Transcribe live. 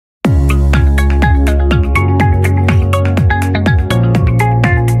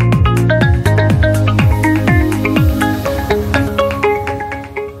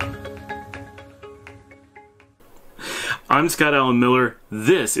I'm Scott Allen Miller.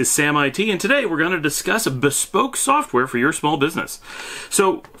 This is Sam IT, and today we're going to discuss bespoke software for your small business.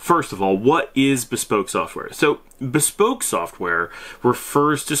 So, first of all, what is bespoke software? So, bespoke software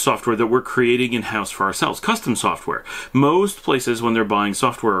refers to software that we're creating in-house for ourselves, custom software. Most places, when they're buying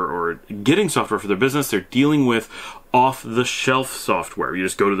software or getting software for their business, they're dealing with off-the-shelf software. You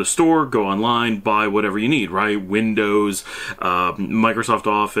just go to the store, go online, buy whatever you need, right? Windows, Microsoft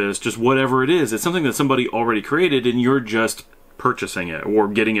Office, just whatever it is. It's something that somebody already created and you're just purchasing it or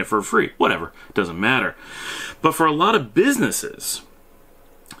getting it for free. Whatever. Doesn't matter. But for a lot of businesses,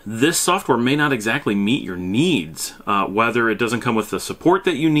 this software may not exactly meet your needs, whether it doesn't come with the support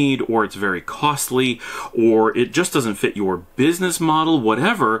that you need, or it's very costly, or it just doesn't fit your business model,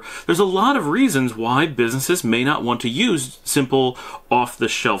 whatever. There's a lot of reasons why businesses may not want to use simple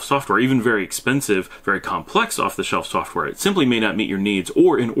off-the-shelf software, even very expensive, very complex off-the-shelf software. It simply may not meet your needs,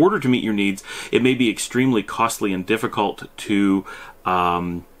 or in order to meet your needs, it may be extremely costly and difficult to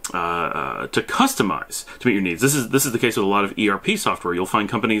customize to meet your needs. This is the case with a lot of ERP software. You'll find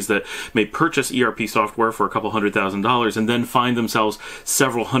companies that may purchase ERP software for a couple $100,000 and then find themselves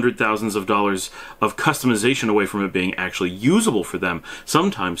several $100,000s of dollars of customization away from it being actually usable for them,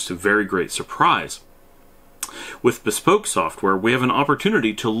 sometimes to very great surprise. With bespoke software, we have an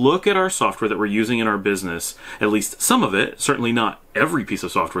opportunity to look at our software that we're using in our business, at least some of it, certainly not every piece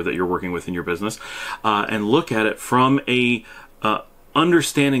of software that you're working with in your business, and look at it from a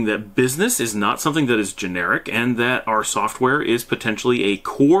understanding that business is not something that is generic, and that our software is potentially a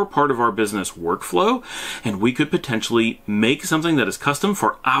core part of our business workflow, and we could potentially make something that is custom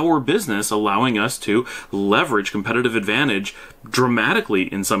for our business, allowing us to leverage competitive advantage dramatically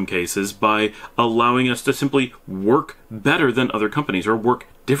in some cases by allowing us to simply work better than other companies or work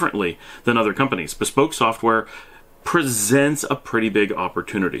differently than other companies. Bespoke software presents a pretty big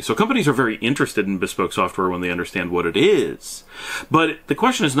opportunity. So companies are very interested in bespoke software when they understand what it is. But the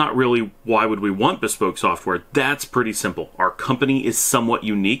question is not really why would we want bespoke software. That's pretty simple. Our company is somewhat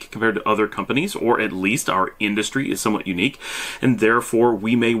unique compared to other companies, or at least our industry is somewhat unique, and therefore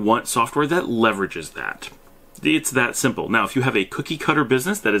we may want software that leverages that. It's that simple. Now, if you have a cookie-cutter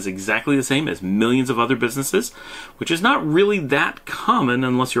business that is exactly the same as millions of other businesses, which is not really that common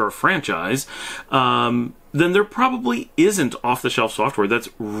unless you're a franchise, then there probably isn't off-the-shelf software that's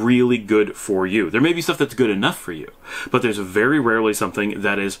really good for you. There may be stuff that's good enough for you, but there's very rarely something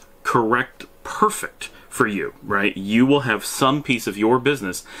that is perfect for you, right? You will have some piece of your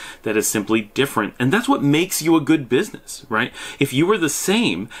business that is simply different, and that's what makes you a good business, right? If you were the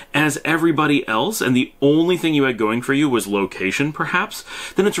same as everybody else and the only thing you had going for you was location, perhaps,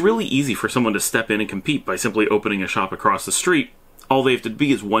 then it's really easy for someone to step in and compete by simply opening a shop across the street. All they have to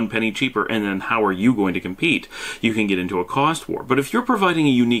be is 1 penny cheaper, and then how are you going to compete? You can get into a cost war. But if you're providing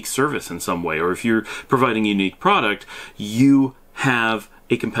a unique service in some way, or if you're providing a unique product, you have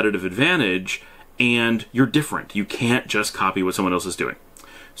a competitive advantage, and you're different. You can't just copy what someone else is doing.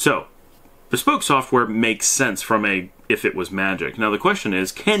 So, bespoke software makes sense from a if it was magic. Now the question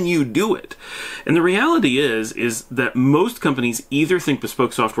is, can you do it? And the reality is that most companies either think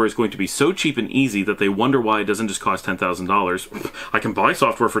bespoke software is going to be so cheap and easy that they wonder why it doesn't just cost $10,000. I can buy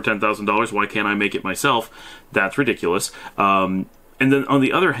software for $10,000. Why can't I make it myself? That's ridiculous. And then on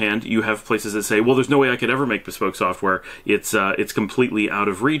the other hand, you have places that say, well, there's no way I could ever make bespoke software. It's completely out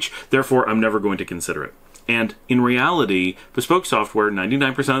of reach. Therefore, I'm never going to consider it. And in reality, bespoke software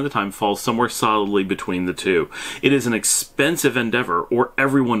 99% of the time falls somewhere solidly between the two. It is an expensive endeavor, or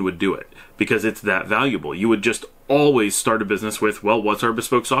everyone would do it because it's that valuable. You would just always start a business with, well, what's our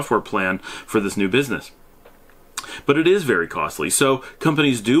bespoke software plan for this new business? But it is very costly, so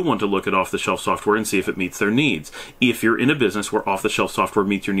companies do want to look at off-the-shelf software and see if it meets their needs. If you're in a business where off-the-shelf software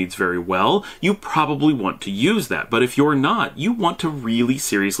meets your needs very well, you probably want to use that. But if you're not, you want to really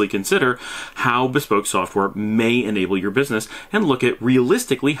seriously consider how bespoke software may enable your business and look at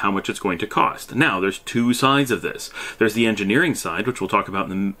realistically how much it's going to cost. Now, there's two sides of this. There's the engineering side, which we'll talk about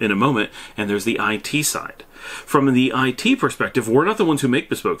in a moment, and there's the IT side. From the IT perspective, we're not the ones who make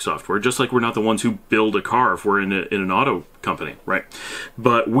bespoke software, just like we're not the ones who build a car if we're in an auto company, right?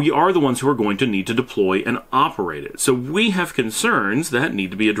 But we are the ones who are going to need to deploy and operate it. So we have concerns that need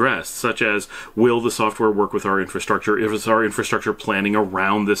to be addressed, such as, will the software work with our infrastructure? If it's our infrastructure planning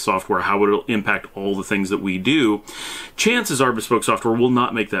around this software, how would it impact all the things that we do? Chances are bespoke software will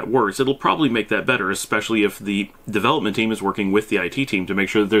not make that worse. It'll probably make that better, especially if the development team is working with the IT team to make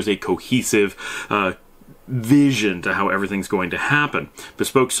sure that there's a cohesive vision to how everything's going to happen.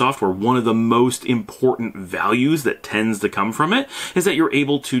 Bespoke software, one of the most important values that tends to come from it is that you're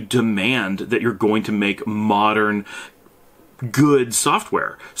able to demand that you're going to make modern good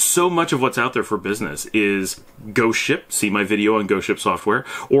software. So much of what's out there for business is go ship, see my video on go ship software,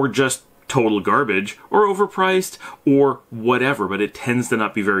 or just total garbage or overpriced or whatever, but it tends to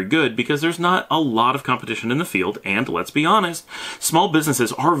not be very good because there's not a lot of competition in the field. And let's be honest, small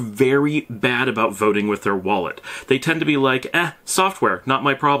businesses are very bad about voting with their wallet. They tend to be like, software, not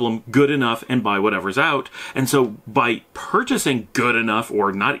my problem, good enough, and buy whatever's out. And so by purchasing good enough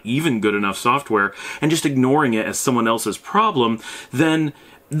or not even good enough software and just ignoring it as someone else's problem, then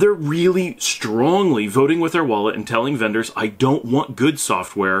they're really strongly voting with their wallet and telling vendors, I don't want good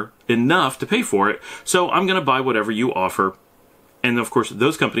software enough to pay for it, so I'm going to buy whatever you offer. And of course,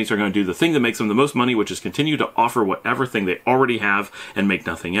 those companies are going to do the thing that makes them the most money, which is continue to offer whatever thing they already have and make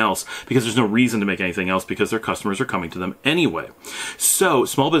nothing else, because there's no reason to make anything else because their customers are coming to them anyway. So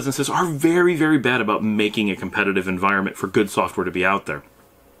small businesses are very, very bad about making a competitive environment for good software to be out there.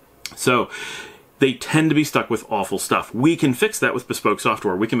 So they tend to be stuck with awful stuff. We can fix that with bespoke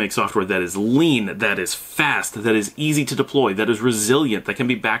software. We can make software that is lean, that is fast, that is easy to deploy, that is resilient, that can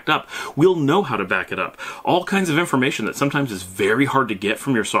be backed up. We'll know how to back it up. All kinds of information that sometimes is very hard to get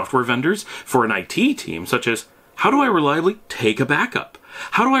from your software vendors for an IT team, such as, how do I reliably take a backup?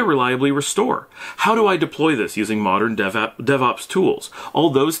 How do I reliably restore? How do I deploy this using modern DevOps tools? All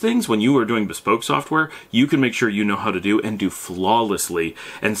those things, when you are doing bespoke software, you can make sure you know how to do and do flawlessly.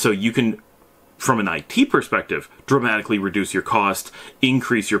 And so you can, from an IT perspective, dramatically reduce your cost,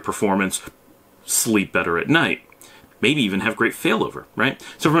 increase your performance, sleep better at night, maybe even have great failover, right?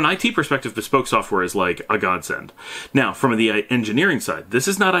 So from an IT perspective, bespoke software is like a godsend. Now, from the engineering side, this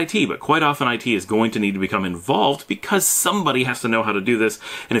is not IT, but quite often IT is going to need to become involved because somebody has to know how to do this.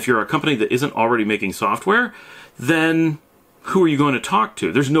 And if you're a company that isn't already making software, then who are you going to talk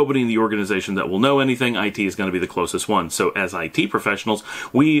to? There's nobody in the organization that will know anything. IT is going to be the closest one. So as IT professionals,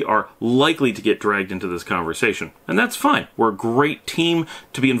 we are likely to get dragged into this conversation. And that's fine. We're a great team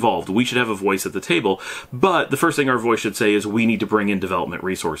to be involved. We should have a voice at the table. But the first thing our voice should say is we need to bring in development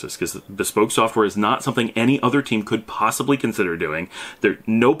resources, because bespoke software is not something any other team could possibly consider doing. There's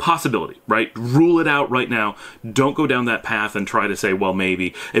no possibility, right? Rule it out right now. Don't go down that path and try to say, well,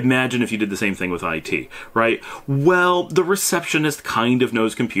 maybe. Imagine if you did the same thing with IT, right? Well, the receptionist kind of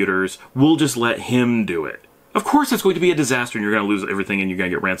knows computers. We'll just let him do it. Of course, it's going to be a disaster and you're going to lose everything and you're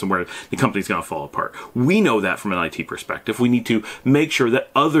going to get ransomware. The company's going to fall apart. We know that from an IT perspective. We need to make sure that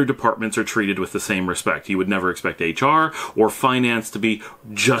other departments are treated with the same respect. You would never expect HR or finance to be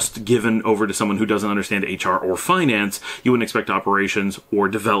just given over to someone who doesn't understand HR or finance. You wouldn't expect operations or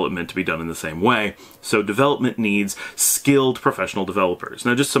development to be done in the same way. So development needs skilled professional developers.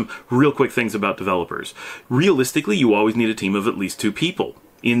 Now, just some real quick things about developers. Realistically, you always need a team of at least 2 people.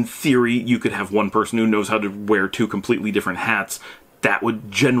 In theory, you could have one person who knows how to wear 2 completely different hats. That would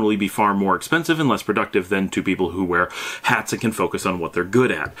generally be far more expensive and less productive than 2 people who wear hats and can focus on what they're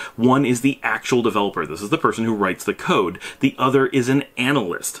good at. One is the actual developer. This is the person who writes the code. The other is an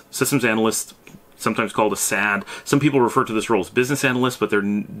analyst. Systems analyst, sometimes called a SAD. Some people refer to this role as business analyst, but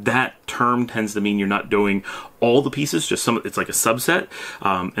that term tends to mean you're not doing all the pieces, just some. It's like a subset,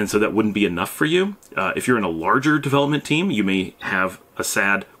 and so that wouldn't be enough for you. If you're in a larger development team, you may have a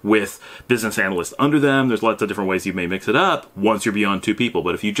SAD with business analysts under them. There's lots of different ways you may mix it up once you're beyond 2 people.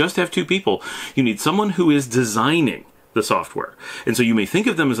 But if you just have 2 people, you need someone who is designing the software. And so you may think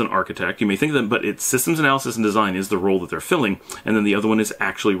of them as an architect, you may think of them, but it's systems analysis and design is the role that they're filling, and then the other one is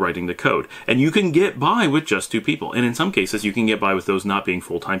actually writing the code. And you can get by with just 2 people. And in some cases, you can get by with those not being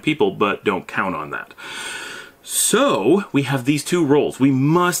full-time people, but don't count on that. So we have these 2 roles. We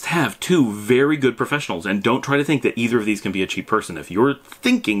must have 2 very good professionals, and don't try to think that either of these can be a cheap person. If you're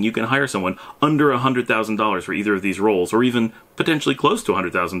thinking you can hire someone under $100,000 for either of these roles, or even potentially close to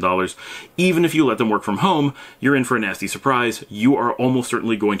 $100,000, even if you let them work from home, you're in for a nasty surprise. You are almost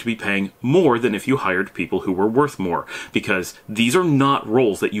certainly going to be paying more than if you hired people who were worth more, because these are not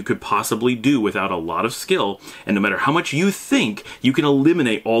roles that you could possibly do without a lot of skill. And no matter how much you think you can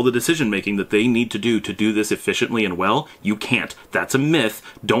eliminate all the decision making that they need to do this efficiently and well, you can't. That's a myth.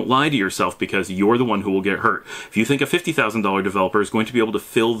 Don't lie to yourself, because you're the one who will get hurt. If you think a $50,000 developer is going to be able to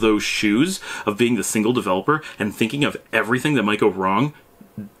fill those shoes of being the single developer and thinking of everything that might go wrong,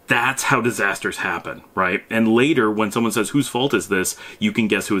 that's how disasters happen, right? And later, when someone says, whose fault is this? You can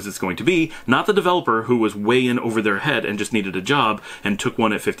guess who it's going to be. Not the developer who was way in over their head and just needed a job and took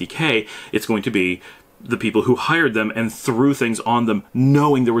one at $50K. It's going to be the people who hired them and threw things on them,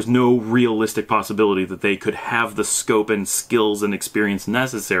 knowing there was no realistic possibility that they could have the scope and skills and experience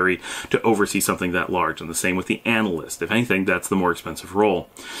necessary to oversee something that large. And the same with the analyst. If anything, that's the more expensive role.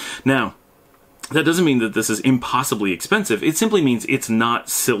 Now, That doesn't mean that this is impossibly expensive. It simply means it's not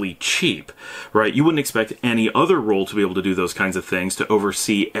silly cheap, right? You wouldn't expect any other role to be able to do those kinds of things, to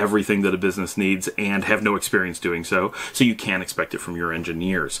oversee everything that a business needs and have no experience doing so. So you can't expect it from your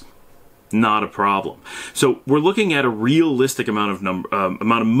engineers. Not a problem. So we're looking at a realistic amount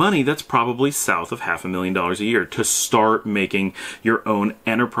of money that's probably south of $500,000 a year to start making your own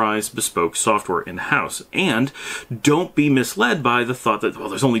enterprise bespoke software in-house. And don't be misled by the thought that, well,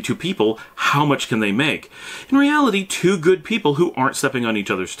 there's only 2 people, how much can they make? In reality, 2 good people who aren't stepping on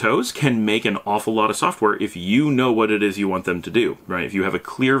each other's toes can make an awful lot of software if you know what it is you want them to do, right? If you have a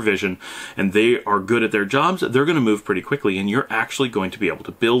clear vision and they are good at their jobs, they're going to move pretty quickly and you're actually going to be able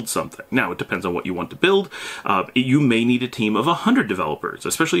to build something. Now, it depends on what you want to build. You may need a team of 100 developers,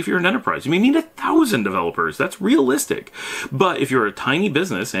 especially if you're an enterprise. You may need 1,000 developers. That's realistic. But if you're a tiny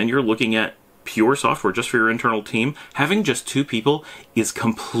business and you're looking at pure software just for your internal team, having just 2 people is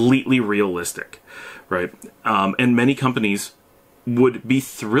completely realistic, right? And many companies would be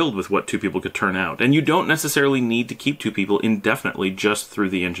thrilled with what 2 people could turn out. And you don't necessarily need to keep 2 people indefinitely just through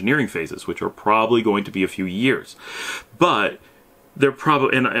the engineering phases, which are probably going to be a few years. But they're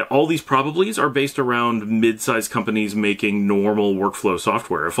probably, and all these probablys are based around mid-sized companies making normal workflow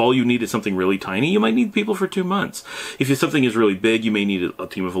software. If all you need is something really tiny, you might need people for 2 months. If something is really big, you may need a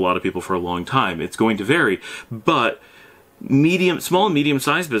team of a lot of people for a long time. It's going to vary, but small and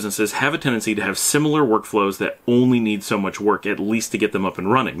medium-sized businesses have a tendency to have similar workflows that only need so much work, at least to get them up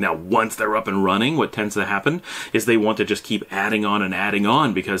and running. Now, once they're up and running, what tends to happen is they want to just keep adding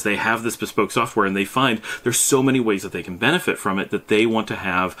on because they have this bespoke software and they find there's so many ways that they can benefit from it that they want to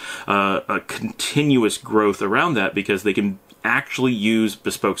have a continuous growth around that because they can actually use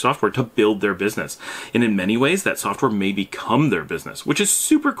bespoke software to build their business. And in many ways, that software may become their business, which is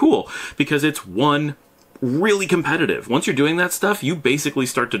super cool because it's really competitive. Once you're doing that stuff, you basically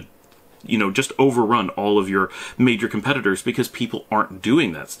start to, just overrun all of your major competitors because people aren't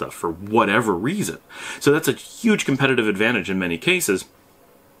doing that stuff for whatever reason. So that's a huge competitive advantage in many cases.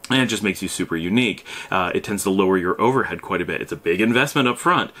 And it just makes you super unique. It tends to lower your overhead quite a bit. It's a big investment up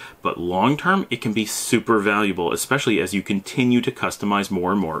front, but long term, it can be super valuable, especially as you continue to customize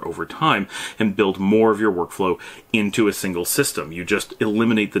more and more over time and build more of your workflow into a single system. You just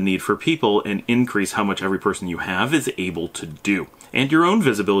eliminate the need for people and increase how much every person you have is able to do. And your own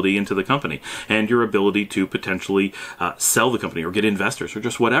visibility into the company and your ability to potentially sell the company or get investors or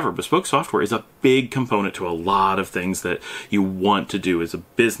just whatever. Bespoke software is a big component to a lot of things that you want to do as a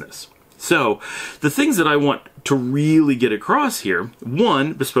business. So the things that I want to really get across here,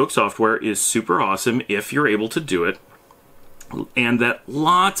 1, bespoke software is super awesome if you're able to do it. And that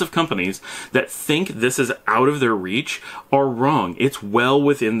lots of companies that think this is out of their reach are wrong. It's well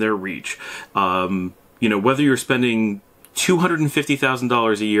within their reach. Whether you're spending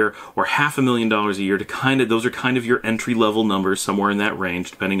 $250,000 a year or $500,000 a year those are kind of your entry level numbers somewhere in that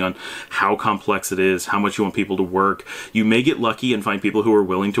range, depending on how complex it is, how much you want people to work. You may get lucky and find people who are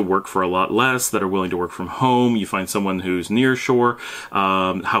willing to work for a lot less, that are willing to work from home. You find someone who's near shore,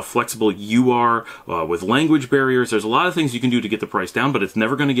 how flexible you are with language barriers. There's a lot of things you can do to get the price down, but it's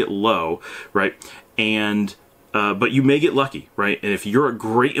never going to get low, right? And but you may get lucky, right? And if you're a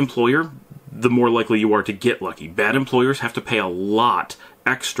great employer, the more likely you are to get lucky. Bad employers have to pay a lot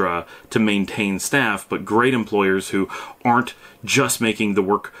extra to maintain staff, but great employers who aren't just making the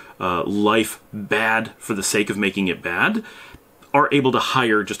work life bad for the sake of making it bad are able to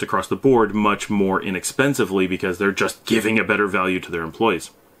hire just across the board much more inexpensively because they're just giving a better value to their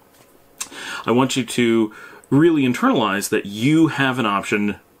employees. I want you to really internalize that you have an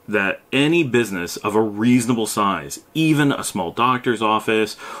option that any business of a reasonable size, even a small doctor's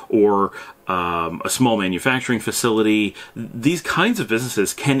office or a small manufacturing facility, these kinds of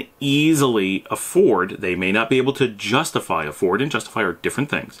businesses can easily afford. They may not be able to afford and justify are different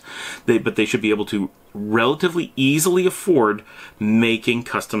things, but they should be able to relatively easily afford making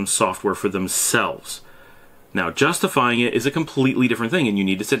custom software for themselves. Now, justifying it is a completely different thing, and you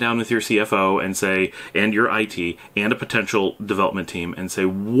need to sit down with your CFO and your IT and a potential development team and say,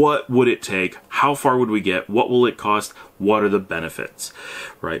 what would it take? How far would we get? What will it cost? What are the benefits,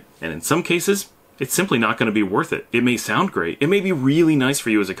 right? And in some cases, it's simply not going to be worth it. It may sound great. It may be really nice for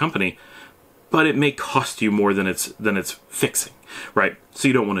you as a company, but it may cost you more than it's fixing, right? So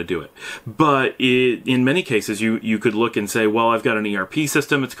you don't want to do it. But in many cases, you could look and say, well, I've got an ERP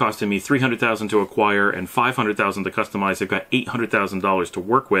system. It's costing me $300,000 to acquire and $500,000 to customize. I've got $800,000 to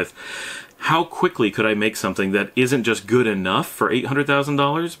work with. How quickly could I make something that isn't just good enough for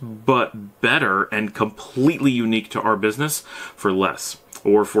 $800,000, but better and completely unique to our business for less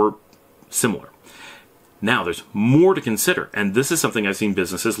or for similar? Now, there's more to consider, and this is something I've seen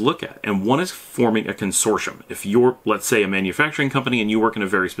businesses look at, and one is forming a consortium. If you're, let's say, a manufacturing company and you work in a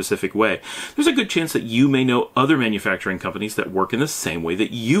very specific way, there's a good chance that you may know other manufacturing companies that work in the same way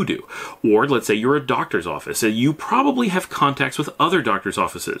that you do. Or let's say you're a doctor's office, so you probably have contacts with other doctor's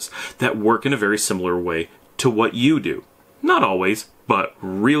offices that work in a very similar way to what you do. Not always, but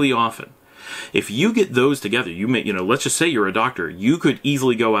really often. If you get those together, you may, let's just say you're a doctor, you could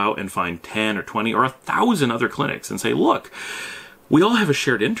easily go out and find 10 or 20 or 1,000 other clinics and say, look, we all have a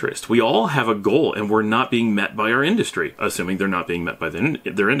shared interest. We all have a goal, and we're not being met by our industry, assuming they're not being met by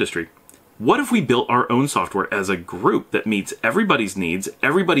their industry. What if we built our own software as a group that meets everybody's needs,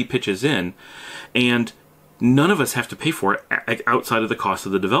 everybody pitches in, and none of us have to pay for it outside of the cost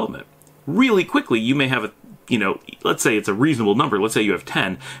of the development? Really quickly, you may have let's say it's a reasonable number. Let's say you have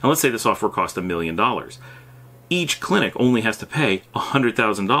 10, and let's say the software cost $1 million. Each clinic only has to pay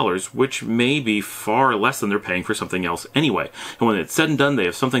 $100,000, which may be far less than they're paying for something else anyway. And when it's said and done, they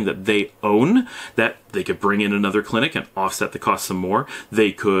have something that they own, that they could bring in another clinic and offset the cost some more.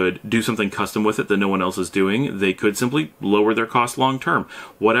 They could do something custom with it that no one else is doing. They could simply lower their cost long term.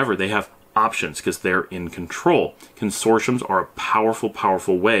 Whatever, they have options because they're in control. Consortiums are a powerful,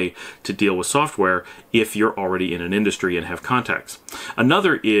 powerful way to deal with software if you're already in an industry and have contacts.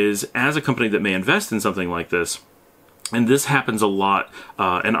 Another is, as a company that may invest in something like this, and this happens a lot,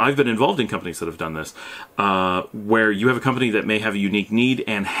 and I've been involved in companies that have done this, where you have a company that may have a unique need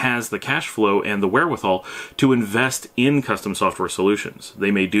and has the cash flow and the wherewithal to invest in custom software solutions.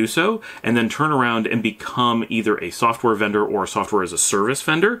 They may do so and then turn around and become either a software vendor or a software as a service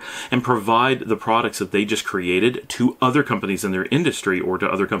vendor and provide the products that they just created to other companies in their industry or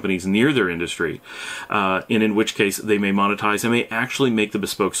to other companies near their industry, and in which case they may monetize and may actually make the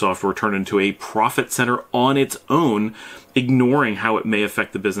bespoke software turn into a profit center on its own, ignoring how it may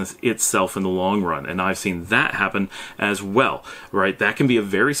affect the business itself in the long run. And I've seen that happen as well, right? That can be a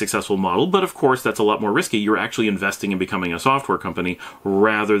very successful model, but of course that's a lot more risky. You're actually investing in becoming a software company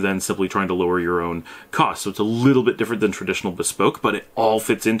rather than simply trying to lower your own costs. So it's a little bit different than traditional bespoke, but it all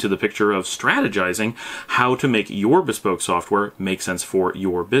fits into the picture of strategizing how to make your bespoke software make sense for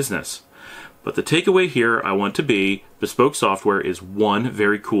your business. But the takeaway here I want to be, bespoke software is 1,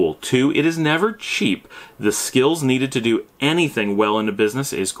 very cool. 2, it is never cheap. The skills needed to do anything well in a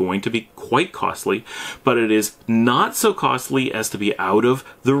business is going to be quite costly, but it is not so costly as to be out of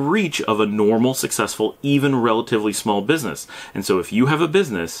the reach of a normal, successful, even relatively small business. And so if you have a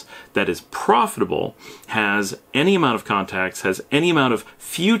business that is profitable, has any amount of contacts, has any amount of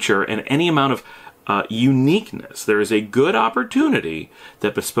future, and any amount of uniqueness, there is a good opportunity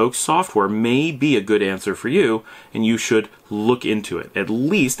that bespoke software may be a good answer for you, and you should look into it. At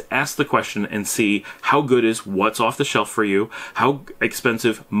least ask the question and see how good is what's off the shelf for you, how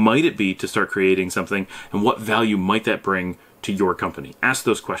expensive might it be to start creating something, and what value might that bring to your company. Ask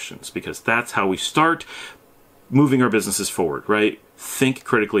those questions, because that's how we start moving our businesses forward, right? Think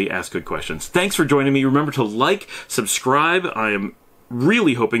critically, ask good questions. Thanks for joining me. Remember to like, subscribe. I am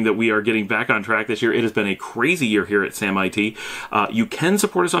really hoping that we are getting back on track this year. It has been a crazy year here at Sam IT. You can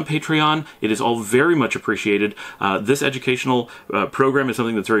support us on Patreon. It is all very much appreciated. This educational program is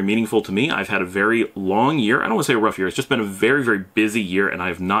something that's very meaningful to me. I've had a very long year. I don't want to say a rough year. It's just been a very, very busy year, and I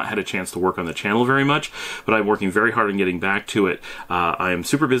have not had a chance to work on the channel very much, but I'm working very hard on getting back to it. I am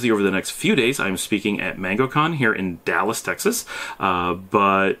super busy over the next few days. I'm speaking at MangoCon here in Dallas, Texas,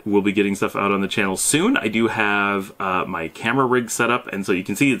 but we'll be getting stuff out on the channel soon. I do have my camera rig set up, and so you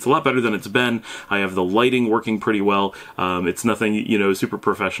can see it's a lot better than it's been. I have the lighting working pretty well. It's nothing, super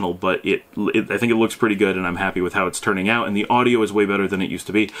professional, but I think it looks pretty good, and I'm happy with how it's turning out, and the audio is way better than it used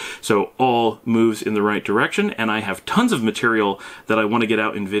to be. So all moves in the right direction, and I have tons of material that I want to get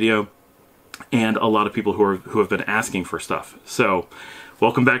out in video, and a lot of people who have been asking for stuff. So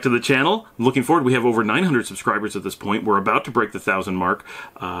welcome back to the channel. I'm looking forward. We have over 900 subscribers at this point. We're about to break the 1,000 mark.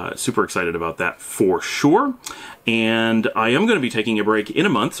 Super excited about that for sure. And I am going to be taking a break in a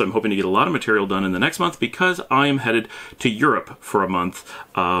month, so I'm hoping to get a lot of material done in the next month, because I am headed to Europe for a month,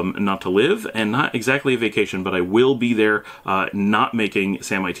 not to live and not exactly a vacation, but I will be there not making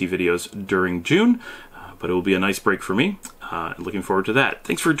Sam IT videos during June. But it will be a nice break for me. Looking forward to that.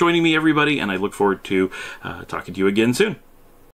 Thanks for joining me, everybody, and I look forward to talking to you again soon.